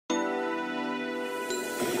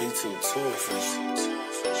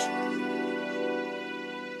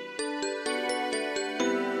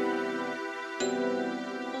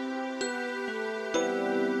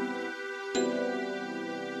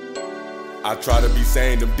I try to be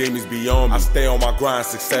sane, them demons be on me. I stay on my grind,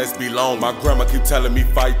 success be long. My grandma keep telling me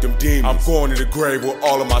fight them demons. I'm going to the grave with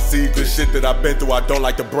all of my secrets. The shit that I've been through, I don't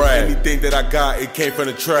like to brag. Anything that I got, it came from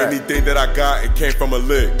the trap. Anything that I got, it came from a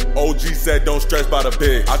lick. OG said don't stress by the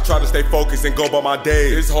big. I try to stay focused and go by my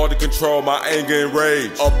days. It's hard to control my anger and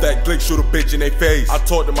rage. Up that glick, shoot a bitch in their face. I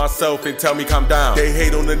talk to myself and tell me calm down. They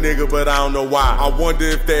hate on the nigga, but I don't know why. I wonder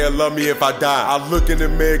if they'll love me if I die. I look in the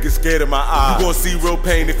mirror, get scared of my eyes. You gon' see real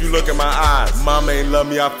pain if you look in my eyes. Mama ain't love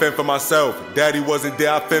me, I fend for myself. Daddy wasn't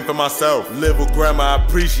there, I fend for myself. Live with grandma, I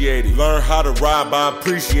appreciate it. Learn how to ride, but I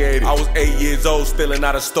appreciate it. I was 8 years old, stealing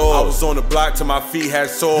out of stores. I was on the block till my feet had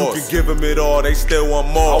sores. You can give them it all, they still want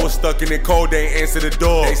more. I was stuck in the cold, they ain't answer the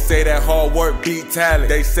door. They say that hard work beat talent.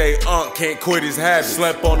 They say can't quit his habit.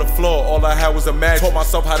 Slept on the floor, all I had was a mattress. Taught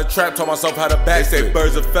myself how to trap, taught myself how to back. They say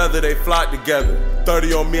birds of feather, they flock together.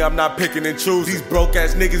 30 on me, I'm not picking and choosing. These broke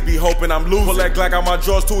ass niggas be hoping I'm losing. Pull that Glock out my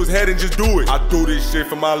drawers to his head and just do it. I do this shit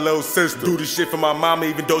for my little sister. Do this shit for my mama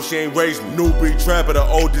even though she ain't raised me. New breed trapper, the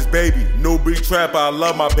oldest baby. New breed trapper, I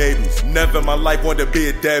love my babies. Never in my life wanted to be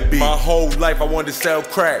a deadbeat. My whole life I wanted to sell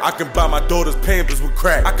crack. I can buy my daughter's Pampers with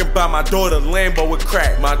crack. I can buy my daughter a Lambo with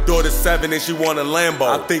crack. My daughter's 7 and she want a Lambo.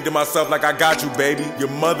 I think to myself like I got you, baby. Your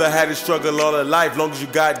mother had to struggle all her life long as you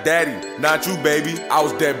got daddy. Not you, baby. I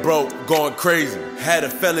was dead broke, going crazy. Had a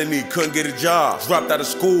felony, couldn't get a job. Dropped out of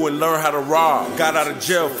school and learned how to rob. Got out of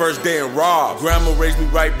jail first day and robbed. Grandma raised me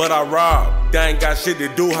right, but I robbed. I ain't got shit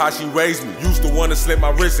to do how she raised me. Used to wanna slit my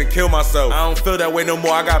wrist and kill myself. I don't feel that way no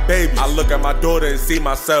more, I got babies. I look at my daughter and see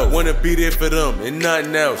myself. Wanna be there for them and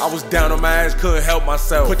nothing else. I was down on my ass, couldn't help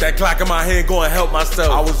myself. Put that Glock in my hand, go and help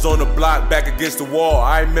myself. I was on the block, back against the wall.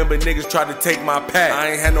 I remember niggas tried to take my pack.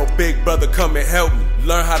 I ain't had no big brother come and help me.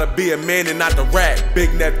 Learn how to be a man and not the rat.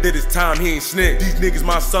 Big Nep did his time, he ain't snitch. These niggas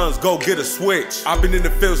my sons, go get a switch. I been in the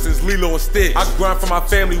field since Lilo and Stitch. I grind for my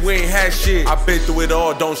family, we ain't had shit. I been through it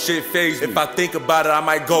all, don't shit faze me. If I think about it, I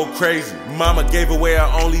might go crazy. Mama gave away her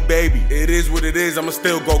only baby. It is what it is, I'ma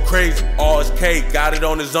still go crazy. R.X.K got it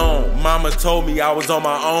on his own. Mama told me I was on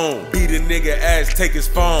my own. Beat a nigga ass, take his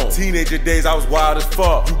phone. Teenager days, I was wild as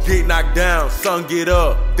fuck. You get knocked down, son get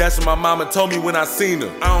up. That's what my mama told me when I seen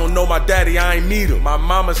her. I don't know my daddy, I ain't meet him. My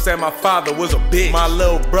mama said my father was a bitch. My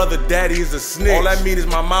little brother daddy is a snitch. All that mean is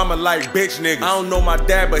my mama like bitch niggas. I don't know my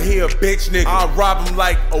dad, but he a bitch nigga. I rob him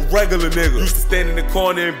like a regular nigga. Used to stand in the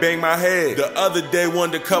corner and bang my head. The other day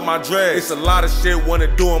wanted to cut my dread. It's a lot of shit wanna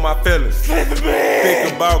do in my feelings.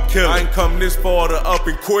 Think about killing. I ain't come this far to up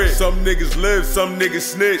and quit. Some niggas live, some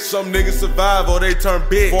niggas snitch. Some niggas survive or they turn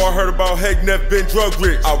bitch. Before I heard about RXKNephew been drug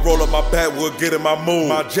rich. I roll up my backwood, get in my mood.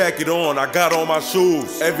 My jacket on, I got on my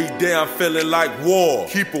shoes. Every day I'm feeling like war.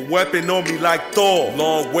 Keep a weapon on me like Thor.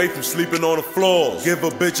 Long way from sleeping on the floors. Give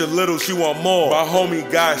a bitch a little, she want more. My homie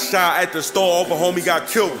got shot at the store. Other homie got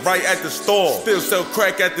killed right at the store. Still sell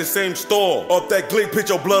crack at the same store. Up that glick, put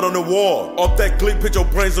your blood on the wall. Up that glick, put your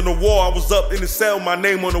brains on the wall. I was up in the cell, my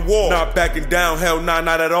name on the wall. Not backing down, hell nah,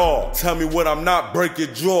 not at all. Tell me what I'm not, break your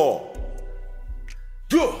jaw.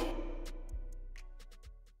 Yeah.